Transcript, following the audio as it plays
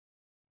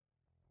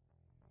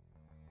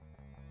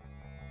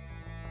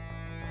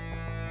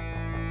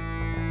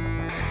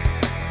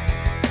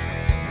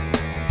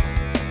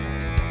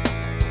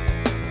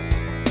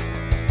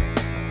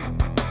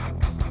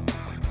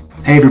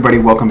Hey everybody,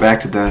 welcome back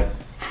to the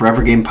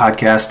Forever Game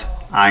Podcast.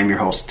 I'm your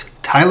host,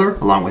 Tyler,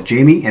 along with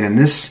Jamie, and in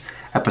this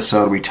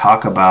episode we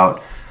talk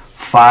about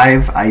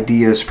 5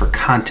 ideas for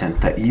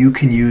content that you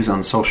can use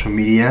on social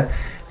media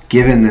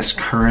given this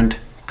current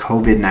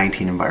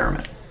COVID-19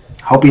 environment.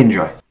 Hope you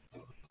enjoy.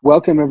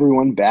 Welcome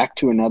everyone back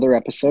to another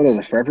episode of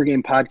the Forever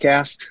Game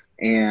Podcast,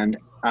 and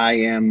I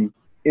am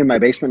in my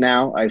basement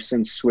now. I've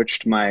since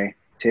switched my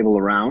table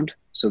around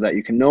so that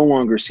you can no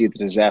longer see the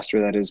disaster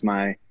that is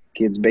my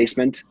kids'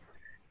 basement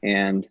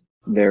and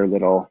their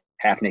little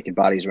half-naked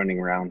bodies running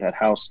around at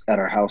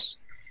our house.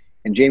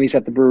 And Jamie's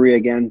at the brewery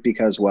again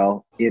because,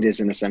 well, it is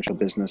an essential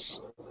business,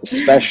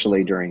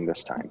 especially during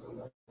this time.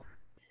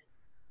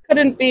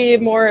 Couldn't be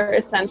more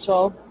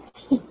essential.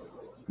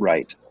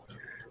 Right.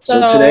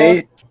 So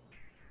today,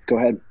 go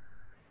ahead.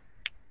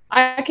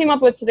 I came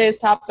up with today's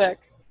topic.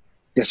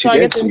 Yes, you so did.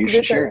 I get to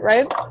introduce it,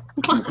 right?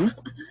 Mm-hmm.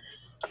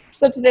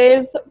 So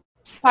today's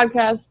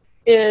podcast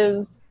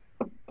is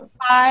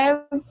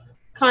 5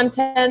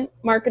 content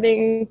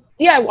marketing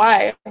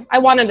DIY. I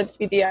wanted it to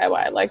be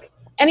DIY. Like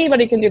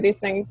anybody can do these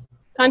things.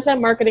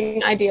 Content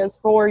marketing ideas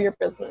for your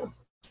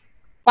business.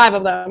 5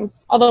 of them.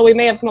 Although we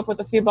may have come up with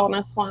a few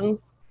bonus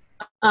ones.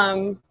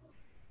 Content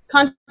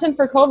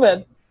for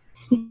COVID.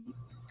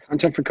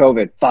 Content for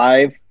COVID.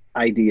 5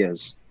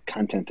 ideas.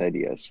 Content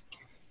ideas.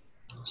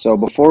 So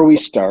before we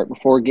start,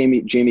 before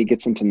Jamie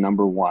gets into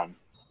number 1,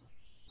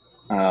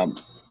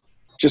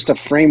 just a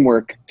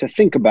framework to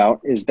think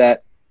about is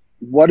that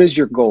what is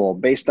your goal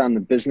based on the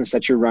business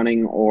that you're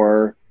running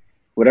or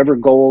whatever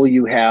goal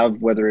you have,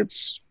 whether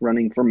it's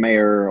running for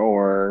mayor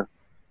or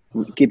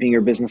keeping your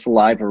business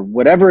alive or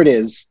whatever it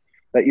is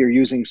that you're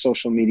using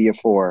social media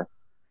for.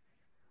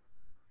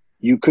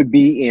 You could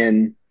be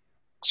in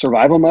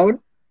survival mode,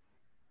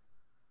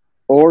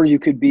 or you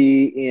could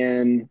be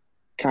in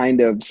kind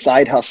of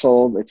side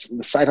hustle.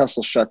 The side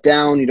hustle shut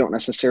down. You don't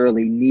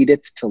necessarily need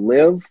it to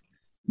live,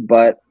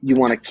 but you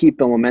want to keep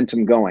the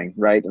momentum going,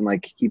 right? And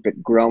like keep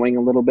it growing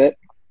a little bit.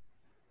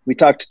 We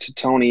talked to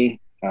Tony,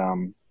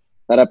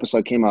 that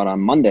episode came out on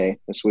Monday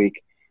this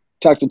week.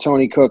 Talked to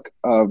Tony Cook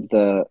of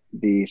the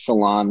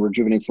salon,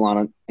 Rejuvenate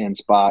Salon and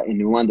Spa in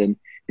New London.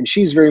 And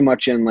she's very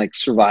much in like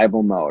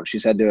survival mode.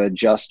 She's had to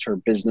adjust her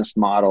business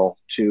model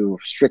to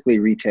strictly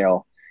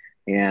retail,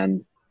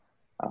 and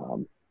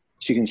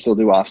she can still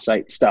do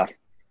off-site stuff.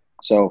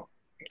 So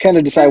kind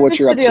of decide what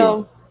you're up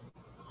to.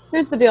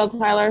 Here's the deal,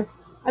 Tyler.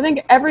 I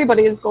think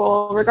everybody's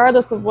goal,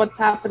 regardless of what's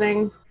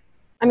happening,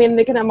 I mean,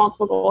 they can have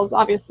multiple goals,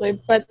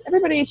 obviously, but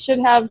everybody should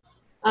have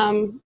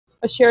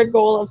a shared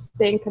goal of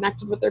staying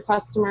connected with their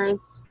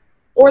customers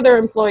or their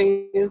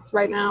employees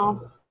right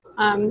now.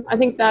 I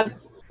think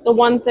that's the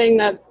one thing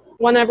that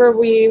whenever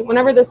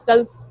this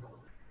does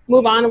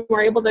move on and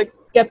we're able to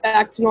get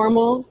back to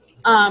normal,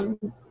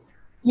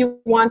 you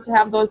want to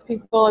have those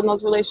people and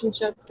those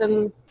relationships,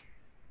 and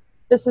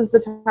this is the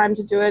time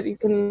to do it.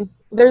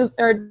 There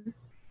are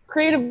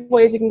creative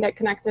ways you can get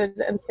connected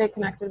and stay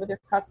connected with your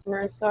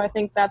customers. So I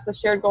think that's a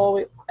shared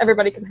goal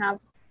everybody can have.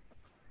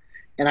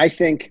 And I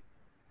think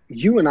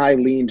you and I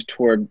leaned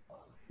toward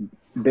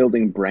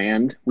building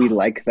brand. We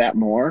like that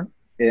more,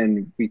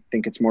 and we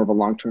think it's more of a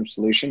long-term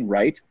solution,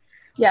 right?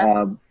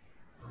 Yes.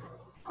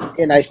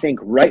 And I think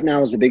right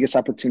now is the biggest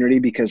opportunity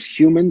because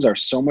humans are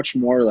so much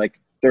more like,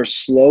 they're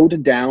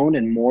slowed down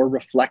and more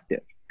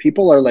reflective.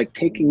 People are like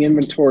taking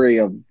inventory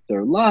of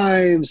their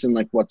lives and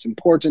like what's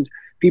important.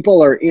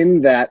 People are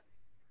in that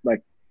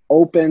like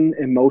open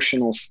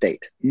emotional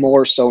state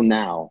more so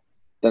now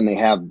than they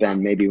have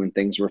been maybe when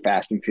things were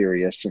fast and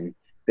furious and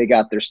they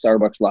got their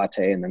Starbucks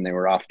latte and then they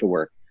were off to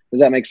work. Does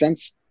that make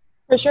sense?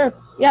 For sure.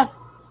 Yeah.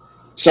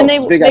 So and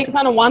they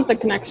kind of want the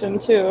connection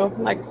too.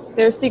 Like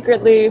they're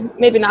secretly,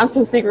 maybe not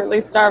so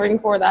secretly, starving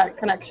for that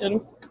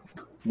connection.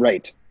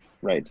 Right.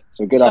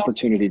 So good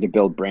opportunity to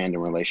build brand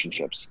and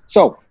relationships.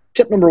 So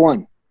tip number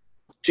 1,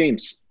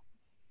 James.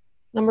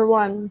 Number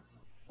 1.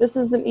 This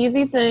is an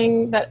easy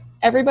thing that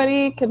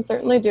everybody can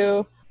certainly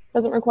do.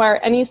 Doesn't require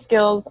any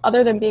skills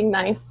other than being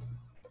nice.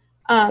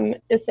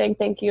 Is saying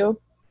thank you.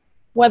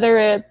 Whether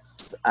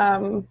it's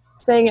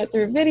saying it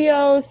through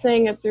video,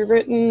 saying it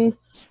through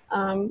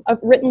a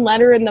written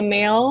letter in the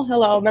mail.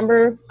 Hello,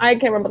 remember? I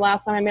can't remember the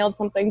last time I mailed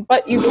something,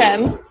 but you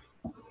can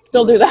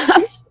still do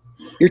that.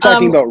 You're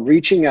talking about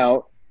reaching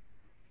out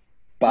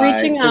by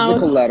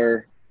physical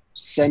letter,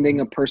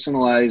 sending a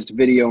personalized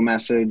video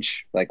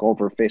message like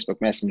over Facebook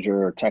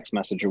Messenger or text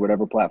message or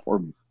whatever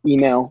platform,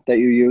 email that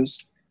you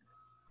use,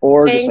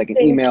 or just like an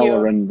email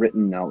or a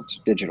written note,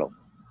 digital.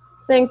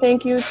 Saying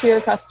thank you to your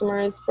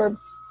customers for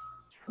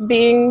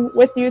being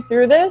with you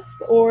through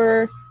this,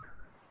 or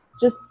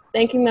just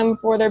thanking them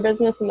for their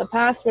business in the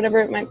past, whatever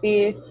it might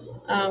be.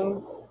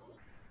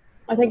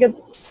 I think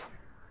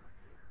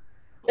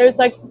there's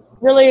like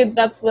really,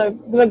 that's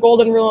the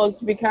golden rule is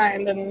to be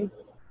kind, and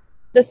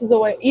this is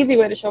easy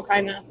way to show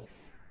kindness.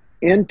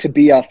 And to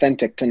be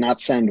authentic, to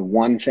not send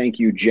one thank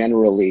you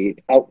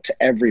generally out to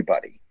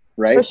everybody,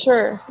 right? For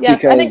sure.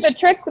 Yes. Because I think the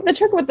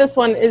trick with this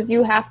one is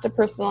you have to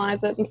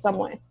personalize it in some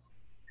way.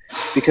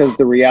 Because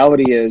the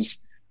reality is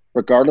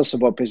regardless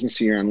of what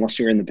business you're in, unless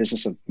you're in the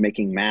business of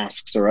making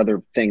masks or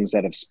other things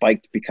that have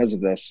spiked because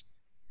of this,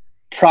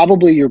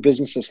 probably your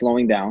business is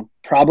slowing down.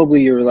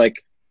 Probably you're like,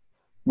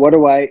 what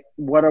do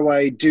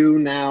I do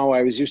now?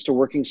 I was used to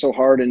working so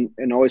hard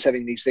and always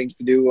having these things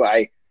to do.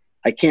 I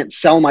can't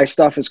sell my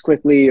stuff as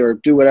quickly or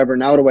do whatever.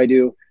 Now what do I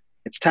do?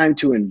 It's time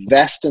to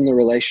invest in the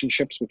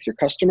relationships with your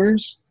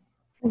customers.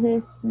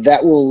 Mm-hmm.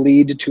 That will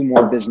lead to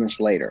more business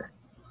later.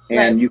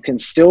 And you can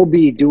still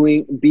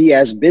be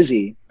as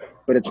busy,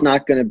 but it's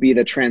not going to be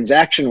the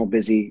transactional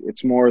busy.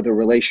 It's more the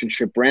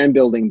relationship brand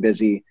building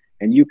busy.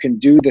 And you can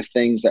do the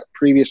things that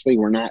previously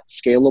were not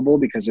scalable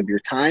because of your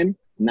time.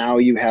 Now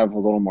you have a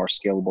little more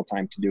scalable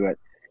time to do it.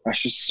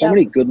 Gosh, just so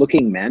many good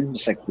looking men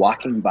just like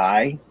walking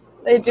by.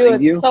 They do.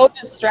 It's so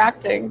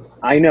distracting.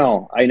 I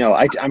know.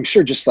 I'm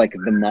sure just like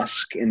the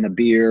musk and the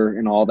beer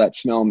and all that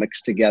smell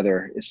mixed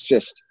together, it's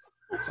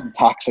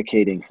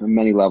intoxicating on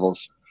many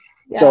levels.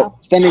 Yeah. So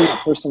sending a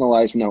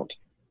personalized note.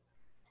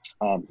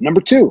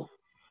 Number 2,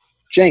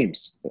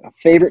 James, a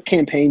favorite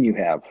campaign you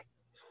have?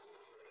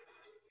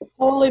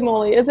 Holy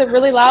moly. Is it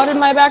really loud in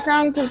my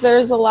background? Because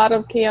there's a lot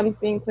of cans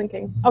being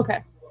clinking.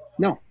 Okay.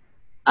 No.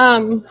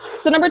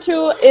 So number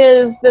 2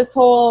 is this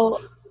whole,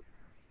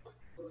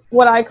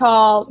 what I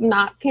call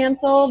not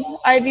canceled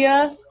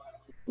idea,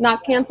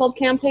 not canceled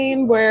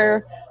campaign,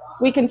 where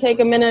we can take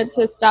a minute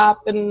to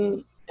stop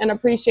and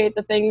appreciate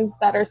the things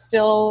that are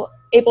still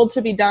able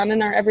to be done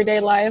in our everyday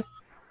life.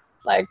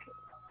 Like,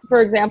 for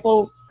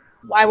example,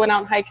 I went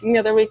out hiking the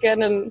other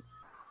weekend and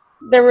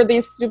there were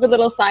these stupid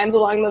little signs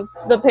along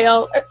the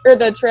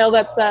trail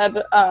that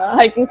said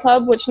hiking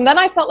club, which then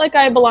I felt like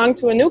I belonged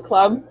to a new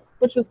club,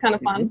 which was kind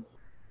of fun. Mm-hmm.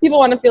 People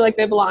want to feel like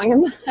they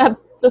belong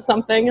to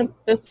something in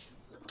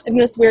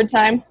this weird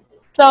time.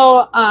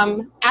 So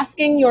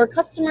asking your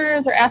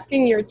customers or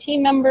asking your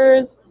team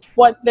members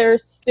what they're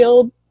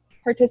still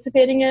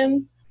participating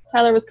in.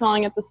 Tyler was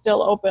calling it the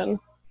still open.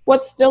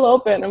 What's still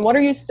open and what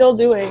are you still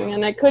doing?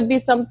 And it could be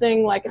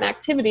something like an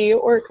activity,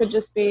 or it could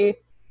just be,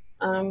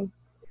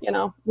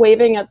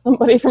 waving at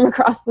somebody from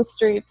across the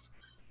street.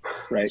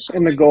 Right.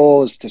 And the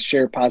goal is to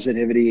share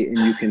positivity, and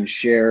you can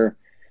share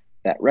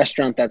that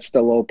restaurant that's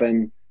still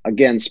open.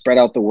 Again, spread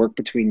out the work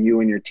between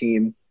you and your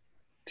team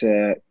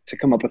to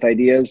come up with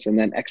ideas and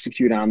then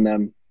execute on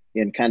them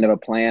in kind of a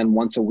plan.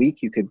 Once a week,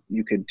 you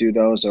could do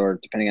those, or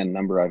depending on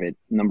the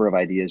number of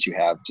ideas you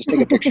have, just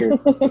take a picture.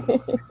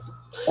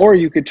 Or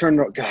you could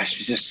gosh,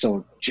 she's just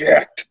so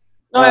jacked.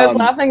 No, I was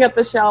laughing at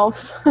the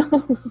shelf.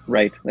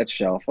 Right, that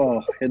shelf.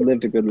 Oh, it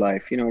lived a good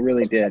life. It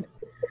really did.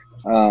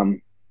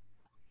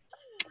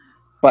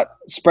 But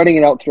spreading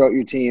it out throughout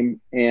your team,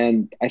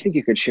 and I think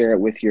you could share it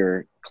with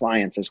your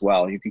clients as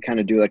well. You could kind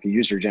of do like a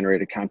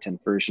user-generated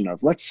content version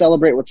of, let's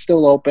celebrate what's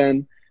still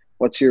open.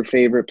 What's your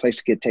favorite place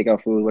to get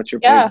takeout food? What's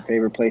your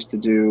favorite place to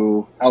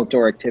do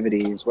outdoor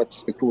activities?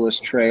 What's the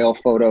coolest trail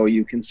photo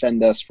you can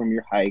send us from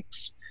your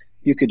hikes?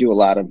 You could do a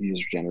lot of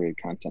user-generated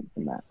content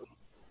from that.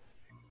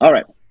 All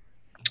right.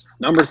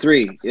 Number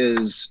 3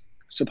 is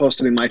supposed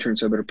to be my turn,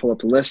 so I better pull up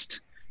the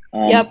list.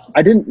 Yep.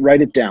 I didn't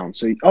write it down.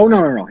 So,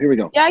 no. Here we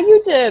go. Yeah,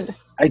 you did.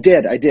 I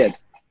did.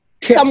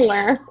 Tips.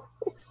 Somewhere.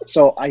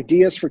 So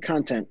ideas for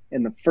content.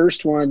 And the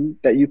first one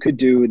that you could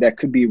do that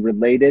could be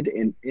related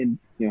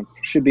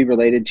should be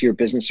related to your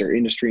business or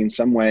industry in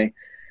some way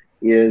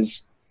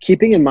is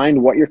keeping in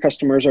mind what your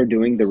customers are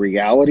doing, the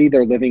reality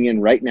they're living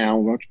in right now,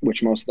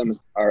 which most of them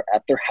are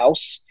at their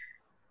house.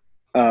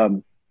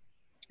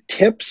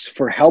 Tips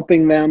for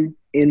helping them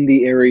in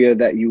the area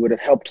that you would have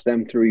helped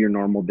them through your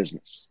normal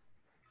business.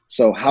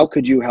 So how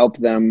could you help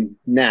them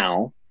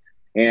now?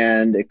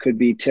 And it could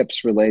be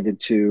tips related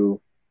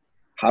to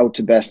how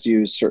to best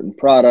use certain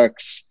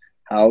products,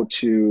 how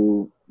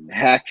to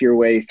hack your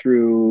way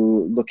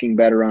through looking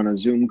better on a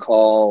Zoom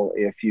call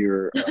if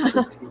you're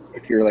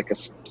like a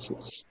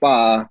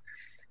spa.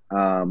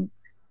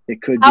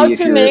 It could be how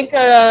to make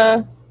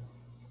a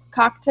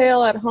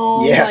cocktail at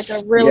home, like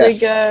a really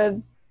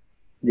good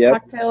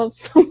cocktail of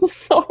some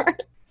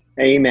sort.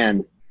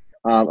 Amen.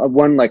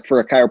 One like for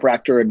a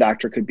chiropractor or a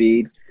doctor could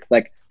be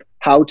like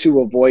how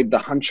to avoid the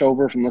hunch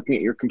over from looking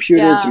at your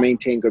computer to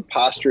maintain good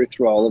posture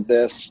through all of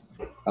this.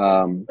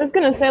 I was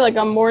going to say like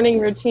a morning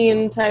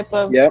routine type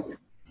of. Yep.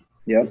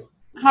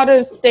 How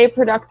to stay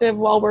productive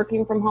while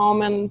working from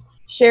home and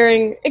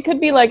sharing. It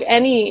could be like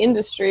any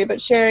industry,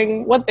 but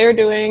sharing what they're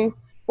doing,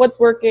 what's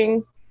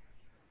working.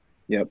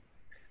 Yep.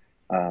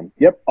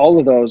 All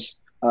of those.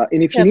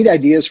 And if you need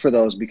ideas for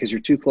those because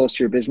you're too close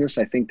to your business,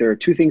 I think there are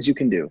 2 things you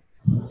can do.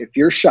 If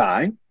you're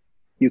shy,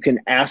 you can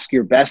ask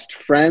your best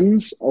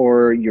friends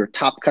or your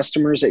top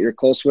customers that you're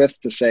close with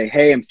to say,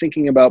 hey, I'm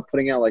thinking about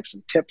putting out like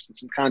some tips and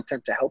some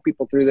content to help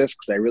people through this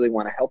because I really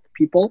want to help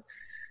people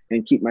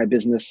and keep my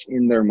business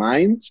in their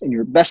minds. And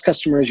your best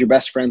customers, your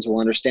best friends will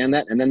understand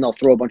that. And then they'll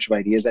throw a bunch of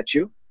ideas at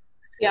you.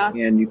 Yeah.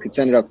 And you could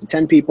send it out to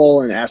 10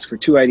 people and ask for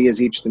 2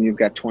 ideas each. Then you've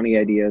got 20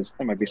 ideas.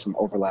 There might be some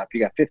overlap. You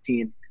got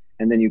 15.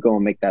 And then you go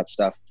and make that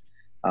stuff.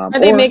 Are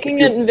they making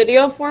it in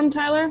video form,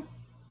 Tyler?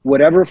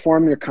 Whatever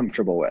form you're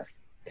comfortable with.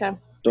 Okay.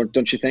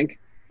 Don't you think?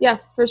 Yeah,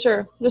 for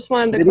sure. Just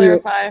wanted to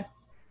clarify.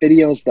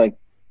 Video's like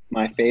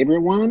my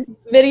favorite one.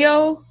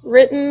 Video,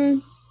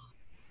 written,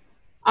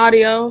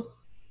 audio,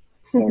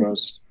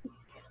 Photos.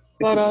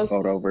 photos.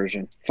 Photo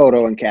version.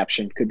 Photo and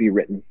caption could be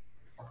written.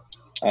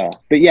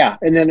 But yeah,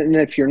 and then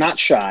if you're not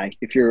shy,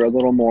 if you're a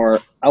little more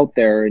out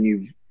there and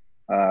you've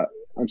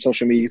on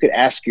social media, you could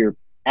ask your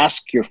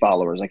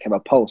followers, like have a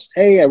post.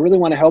 Hey, I really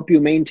want to help you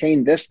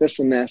maintain this, this,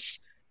 and this.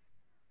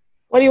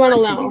 What do you want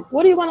to know?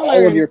 What do you want to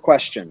learn? All of your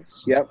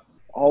questions. Yep.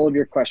 All of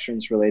your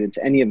questions related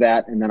to any of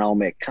that, and then I'll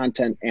make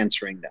content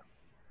answering them.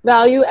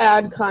 Value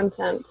add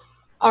content.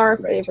 Our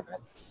favorite.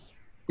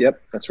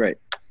 Yep, that's right.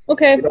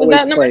 Okay, was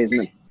that number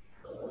 3?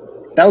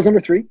 That was number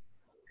 3.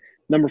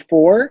 Number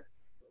 4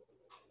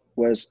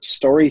 was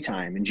story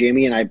time. And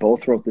Jamie and I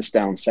both wrote this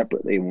down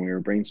separately when we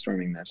were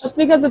brainstorming this. That's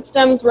because it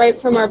stems right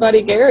from our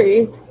buddy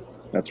Gary.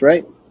 That's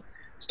right.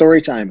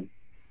 Story time.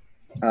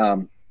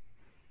 And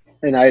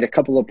I had a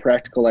couple of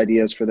practical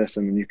ideas for this,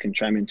 and then you can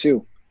chime in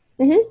too.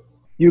 Mm-hmm.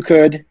 You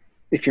could,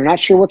 if you're not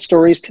sure what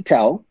stories to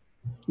tell,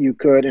 you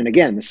could, and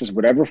again, this is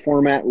whatever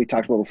format we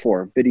talked about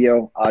before,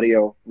 video,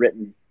 audio,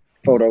 written,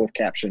 photo with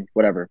caption,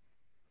 whatever.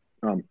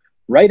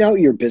 Write out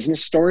your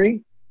business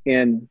story,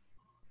 and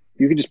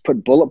you can just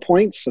put bullet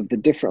points of the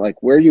different,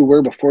 like where you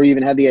were before you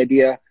even had the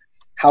idea,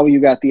 how you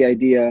got the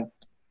idea,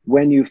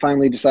 when you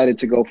finally decided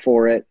to go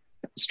for it,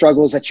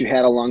 struggles that you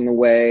had along the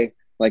way,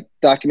 like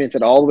document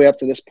it all the way up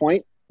to this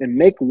point, and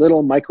make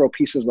little micro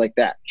pieces like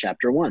that.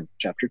 Chapter 1,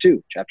 chapter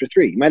 2, chapter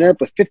 3. You might end up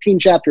with 15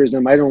 chapters,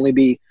 and it might only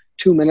be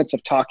 2 minutes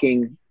of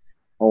talking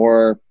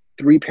or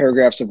 3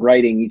 paragraphs of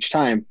writing each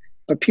time.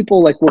 But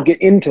people will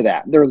get into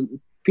that.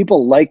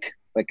 People like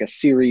a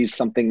series,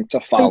 something to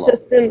follow.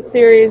 Consistent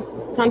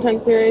series,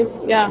 content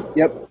series. Yeah.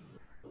 Yep.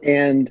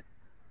 And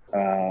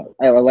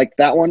I like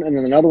that one. And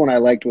then another one I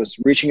liked was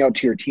reaching out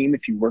to your team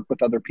if you work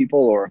with other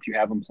people or if you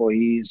have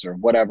employees or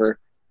whatever.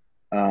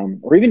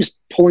 Or even just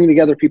pulling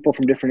together people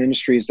from different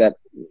industries that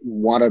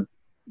want to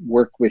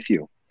work with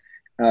you.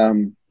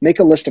 Make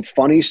a list of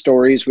funny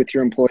stories with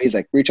your employees,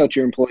 like reach out to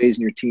your employees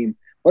and your team.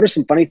 What are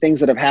some funny things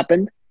that have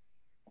happened?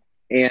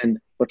 And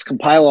let's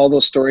compile all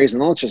those stories,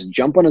 and then let's just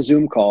jump on a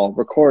Zoom call,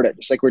 record it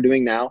just like we're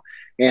doing now.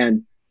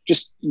 And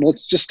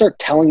let's just start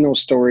telling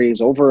those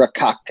stories over a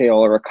cocktail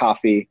or a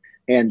coffee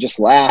and just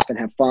laugh and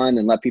have fun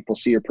and let people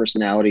see your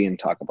personality and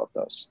talk about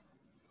those.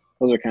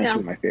 Those are kind of 2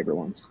 of my favorite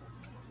ones.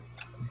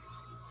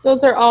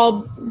 Those are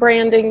all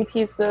branding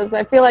pieces.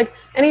 I feel like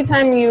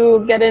anytime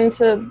you get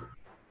into,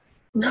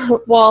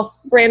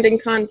 branding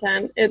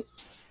content,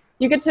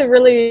 you get to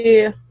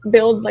really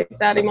build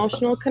that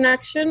emotional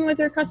connection with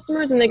your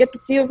customers, and they get to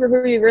see over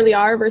who you really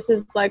are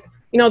versus the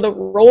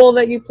role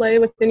that you play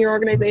within your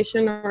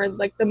organization or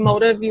the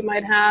motive you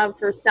might have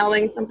for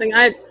selling something.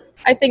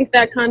 I think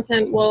that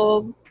content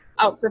will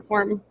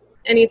outperform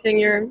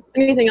anything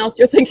else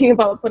you're thinking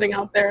about putting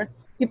out there.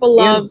 People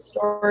love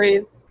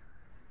stories.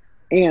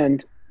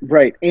 And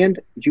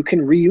you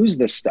can reuse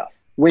this stuff.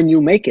 When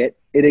you make it,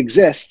 it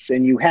exists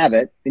and you have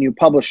it and you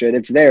publish it,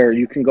 it's there.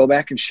 You can go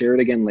back and share it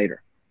again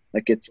later.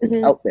 It's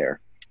out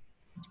there.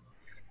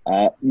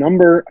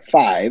 Number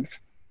 5,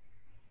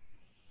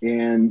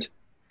 and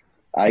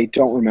I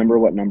don't remember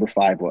what number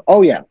 5 was.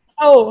 Oh yeah.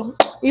 Oh,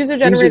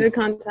 user-generated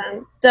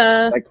content.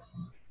 Duh.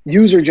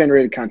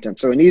 User-generated content.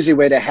 So an easy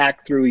way to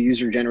hack through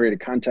user-generated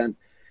content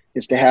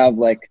is to have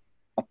a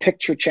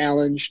picture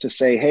challenge to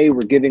say, hey,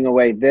 we're giving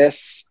away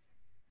this.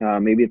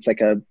 Maybe it's a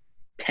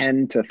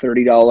 $10 to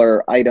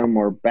 $30 item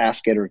or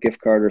basket or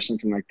gift card or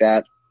something like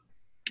that.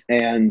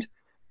 And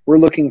we're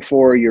looking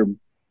for your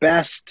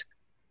best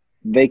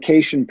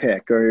vacation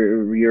pick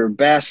or your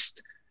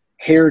best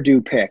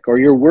hairdo pick or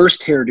your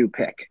worst hairdo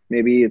pick.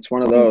 Maybe it's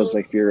one of those,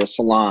 if you're a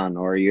salon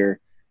or you're,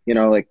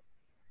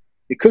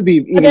 it could be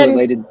even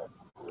related.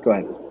 Go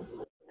ahead.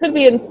 Could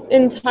be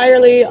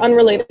entirely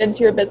unrelated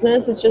to your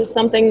business. It's just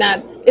something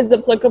that is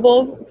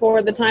applicable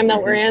for the time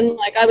that we're in.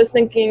 I was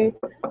thinking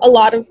a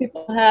lot of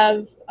people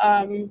have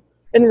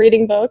been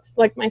reading books,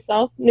 like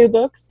myself, new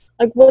books.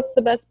 What's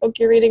the best book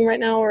you're reading right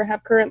now or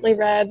have currently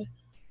read?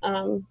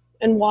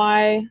 And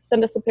why?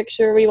 Send us a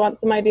picture. We want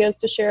some ideas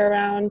to share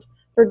around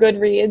for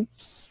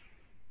Goodreads.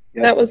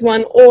 Yep. That was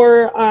one.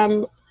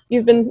 Or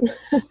you've been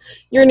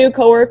your new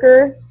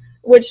coworker,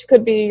 which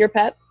could be your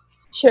pet.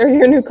 Share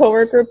your new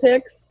coworker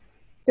pics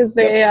because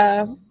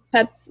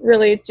pets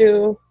really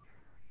do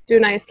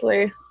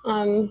nicely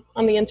on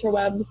the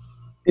interwebs.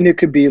 And it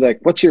could be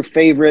what's your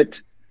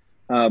favorite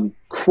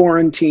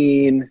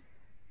quarantine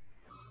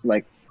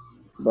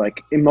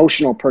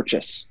emotional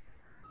purchase?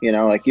 You're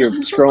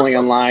scrolling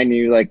online and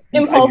you're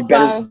impulse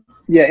buy.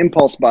 Yeah,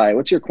 impulse buy.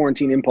 What's your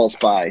quarantine impulse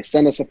buy?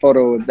 Send us a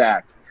photo of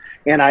that.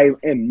 And I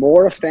am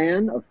more a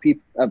fan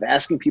of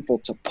asking people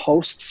to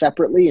post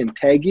separately and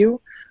tag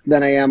you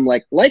than I am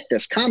like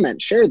this,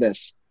 comment, share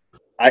this.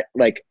 I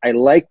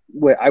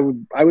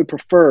would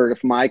prefer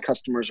if my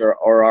customers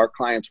or our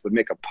clients would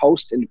make a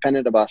post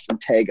independent of us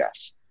and tag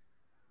us.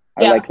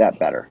 I like that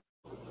better.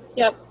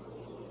 Yep.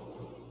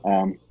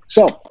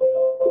 So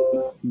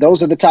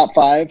those are the top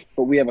 5,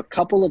 but we have a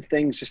couple of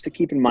things just to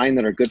keep in mind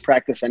that are good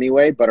practice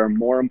anyway, but are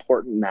more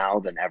important now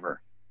than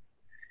ever.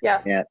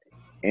 Yes. And,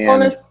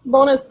 and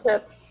Bonus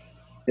tips.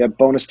 yeah,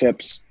 bonus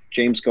tips.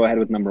 James, go ahead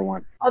with number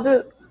one. I'll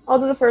do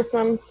the first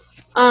one.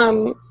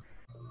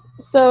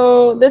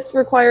 So this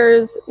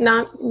requires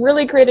not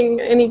really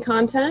creating any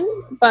content,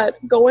 but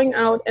going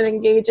out and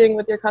engaging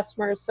with your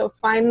customers. So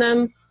find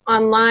them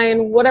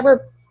online,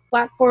 whatever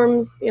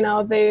platforms,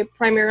 they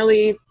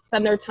primarily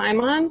spend their time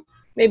on.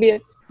 Maybe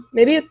it's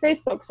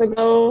Facebook. So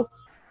go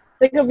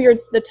think of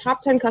the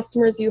top 10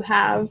 customers you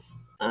have,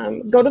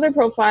 go to their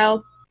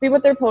profile, see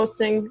what they're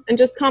posting, and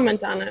just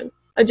comment on it.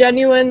 A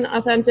genuine,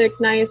 authentic,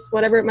 nice,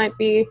 whatever it might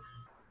be.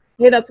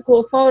 Hey, that's a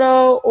cool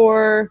photo,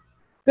 or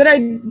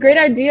great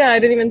idea. I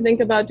didn't even think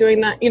about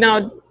doing that,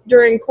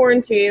 during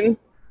quarantine.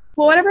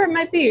 Well, whatever it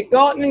might be, go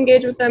out and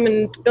engage with them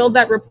and build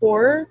that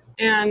rapport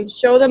and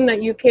show them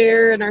that you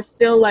care and are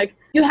still like,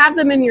 you have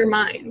them in your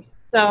mind.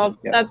 So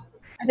I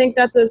think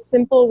that's a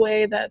simple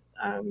way that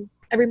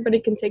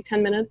everybody can take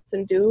 10 minutes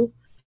and do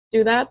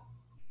that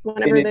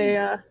whenever they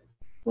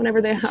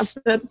have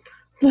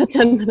the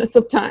 10 minutes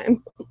of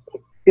time.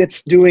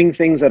 It's doing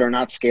things that are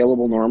not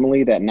scalable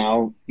normally that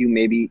now you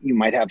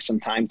might have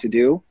some time to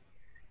do.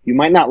 You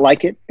might not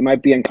like it. It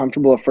might be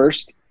uncomfortable at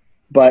first,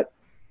 but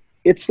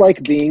it's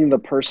like being the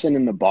person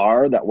in the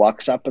bar that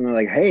walks up and they're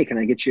like, hey, can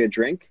I get you a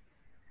drink?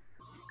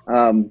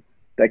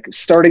 Like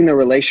starting the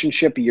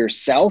relationship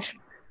yourself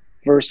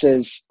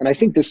versus, and I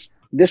think this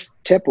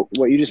tip,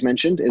 what you just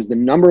mentioned, is the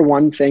number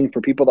one thing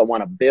for people that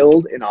want to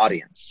build an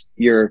audience.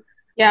 You've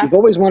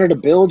always wanted to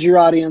build your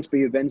audience, but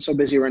you've been so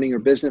busy running your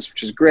business,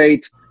 which is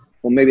great.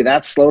 Well, maybe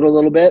that slowed a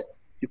little bit.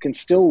 You can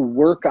still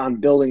work on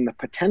building the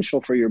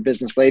potential for your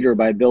business later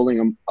by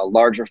building a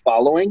larger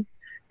following.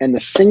 And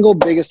the single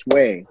biggest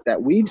way that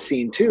we've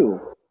seen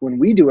too, when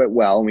we do it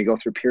well, and we go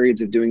through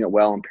periods of doing it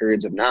well and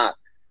periods of not,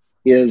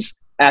 is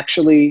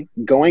actually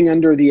going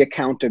under the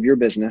account of your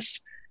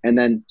business and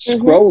then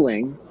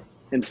scrolling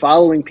and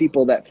following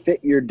people that fit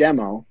your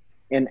demo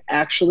and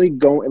actually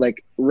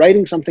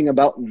writing something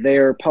about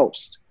their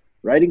post,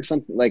 writing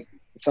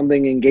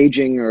something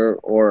engaging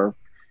or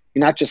you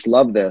not just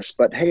love this,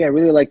 but hey, I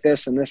really like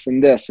this and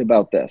this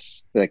about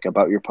this, like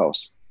about your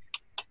post.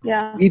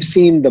 Yeah. We've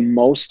seen the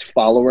most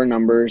follower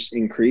numbers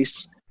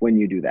increase when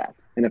you do that.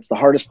 And it's the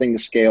hardest thing to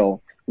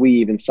scale. We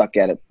even suck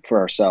at it for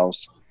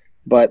ourselves,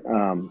 but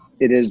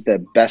it is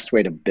the best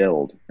way to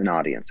build an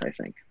audience, I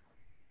think.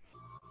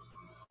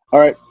 All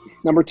right.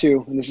 Number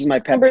two, and this is my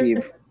pet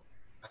peeve.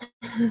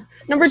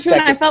 Number two,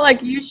 and I felt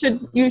like you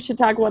should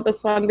talk about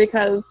this one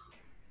because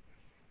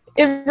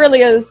it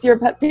really is your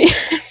pet peeve.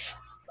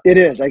 It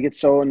is. I get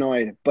so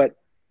annoyed, but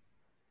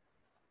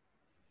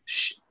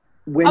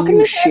when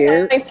you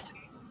share,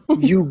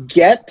 you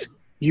get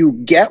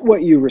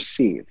what you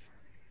receive.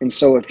 And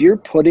so if you're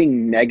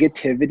putting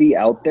negativity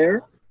out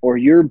there or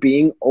you're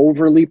being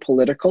overly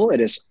political,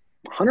 it is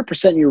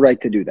 100% your right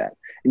to do that.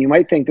 And you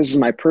might think this is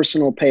my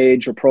personal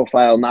page or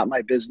profile, not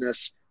my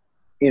business.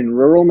 In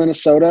rural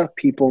Minnesota,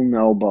 people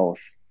know both.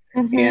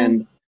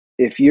 And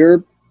if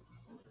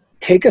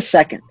take a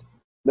second,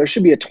 there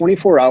should be a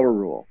 24-hour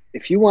rule.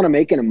 If you want to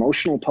make an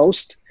emotional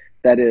post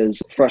that is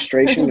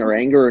frustration or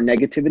anger or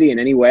negativity in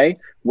any way,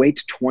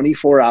 wait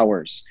 24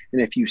 hours.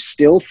 And if you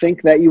still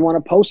think that you want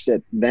to post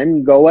it,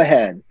 then go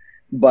ahead.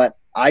 But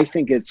I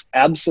think it's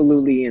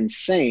absolutely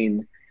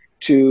insane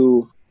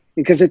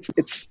because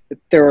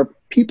there are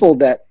people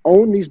that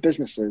own these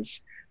businesses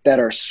that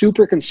are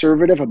super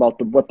conservative about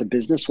what the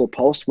business will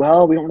post.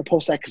 Well, we don't want to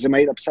post that because it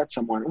might upset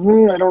someone.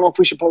 I don't know if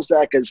we should post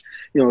that because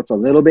it's a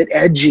little bit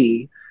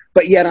edgy.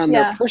 But yet on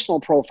their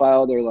personal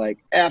profile, they're like,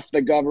 F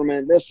the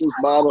government, this is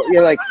blah,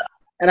 blah.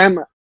 And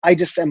I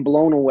just am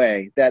blown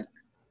away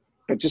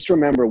but just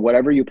remember,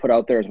 whatever you put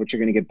out there is what you're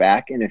going to get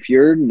back. And if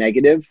you're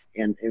negative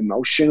and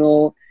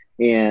emotional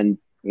and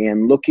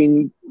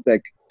looking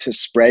like to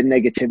spread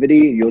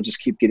negativity, you'll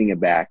just keep getting it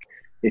back.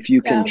 If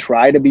you can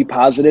try to be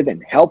positive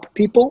and help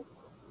people,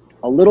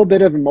 a little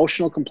bit of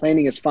emotional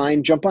complaining is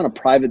fine. Jump on a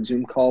private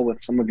Zoom call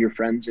with some of your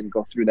friends and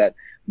go through that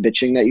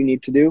bitching that you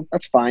need to do.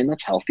 That's fine.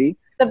 That's healthy.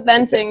 The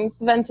venting.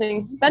 Vent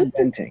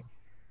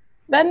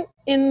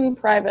in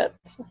private,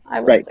 I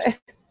would say.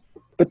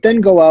 But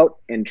then go out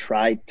and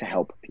try to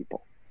help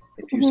people.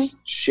 If you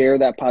share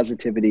that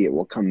positivity, it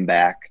will come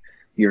back.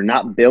 You're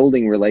not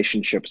building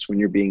relationships when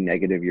you're being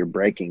negative, you're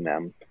breaking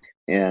them.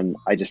 And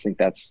I just think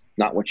that's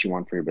not what you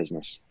want for your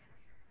business.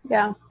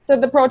 Yeah. So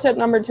the pro tip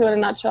number 2 in a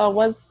nutshell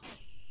was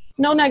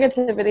no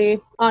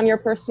negativity on your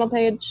personal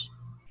page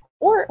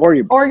or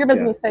your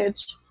business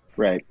page.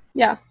 Right.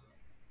 Yeah.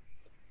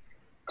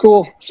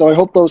 Cool. So I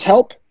hope those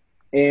help.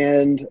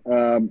 And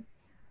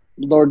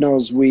Lord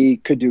knows we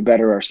could do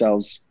better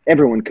ourselves.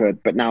 Everyone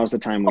could, but now is the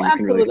time when you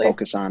can really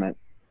focus on it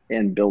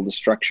and build a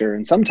structure.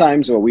 And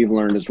sometimes what we've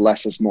learned is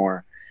less is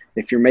more.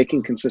 If you're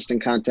making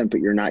consistent content, but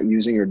you're not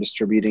using or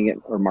distributing it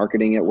or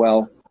marketing it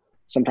well,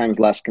 sometimes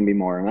less can be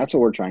more. And that's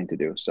what we're trying to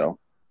do. So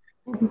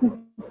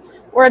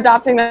we're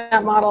adopting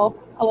that model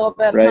a little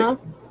bit, right? Huh?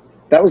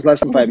 That was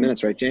less than 5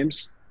 minutes, right,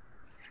 James?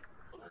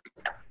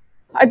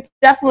 I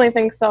definitely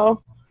think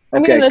so. I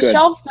Okay, mean, the good.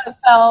 shelf that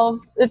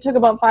fell, it took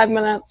about 5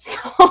 minutes.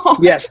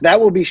 Yes, that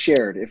will be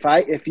shared.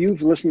 If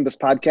you've listened to this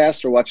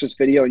podcast or watched this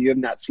video and you have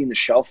not seen the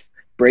shelf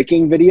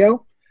breaking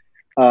video,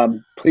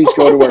 please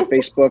go to our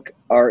Facebook,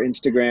 our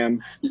Instagram,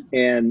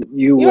 and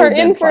you You will are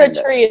then in for a find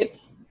it.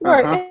 treat. You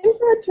are Uh-huh. in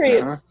for a treat.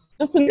 Uh-huh.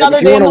 Just Yep, another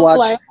if you day want in to the watch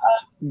life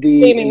of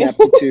the gaming.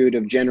 ineptitude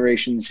of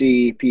Generation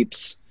Z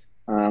peeps,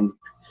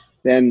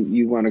 then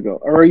you want to go.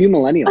 Or are you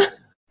millennial?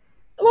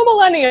 I'm a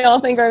millennial,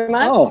 thank you very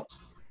much.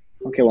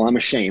 Oh, okay. Well, I'm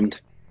ashamed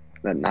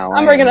that now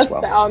I'm I bringing am as us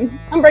well. down.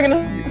 I'm bringing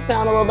us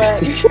down a little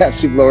bit.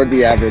 Yes, you've lowered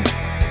the average.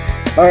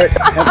 All right.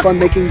 Have fun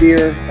making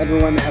beer.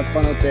 Everyone have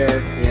fun out there,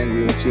 and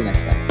we will see you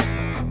next time.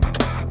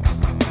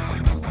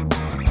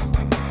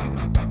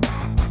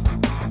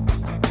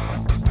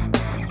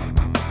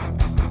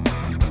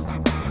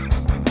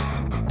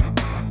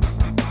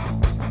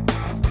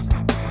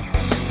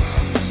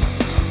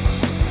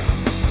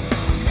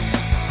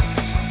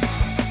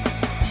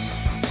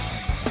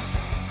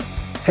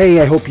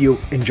 Hey, I hope you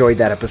enjoyed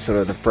that episode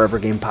of the Forever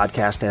Game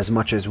Podcast as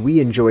much as we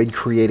enjoyed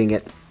creating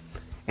it.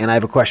 And I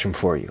have a question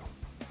for you.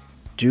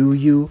 Do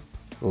you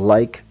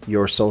like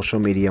your social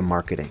media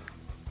marketing?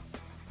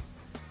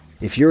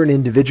 If you're an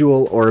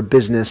individual or a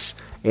business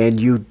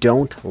and you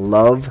don't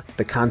love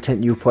the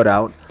content you put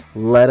out,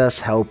 let us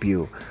help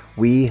you.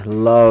 We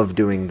love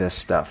doing this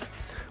stuff.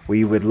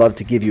 We would love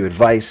to give you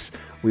advice.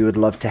 We would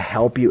love to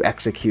help you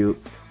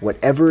execute.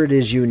 Whatever it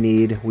is you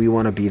need, we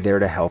want to be there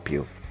to help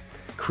you.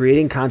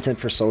 Creating content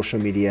for social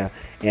media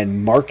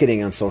and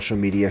marketing on social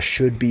media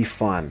should be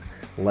fun.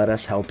 Let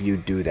us help you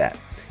do that.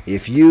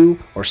 If you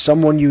or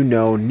someone you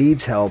know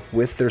needs help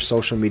with their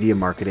social media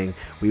marketing,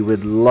 we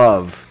would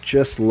love,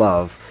 just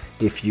love,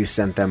 if you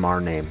sent them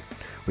our name.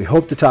 We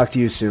hope to talk to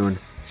you soon.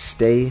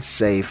 Stay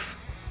safe.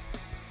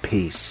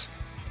 Peace.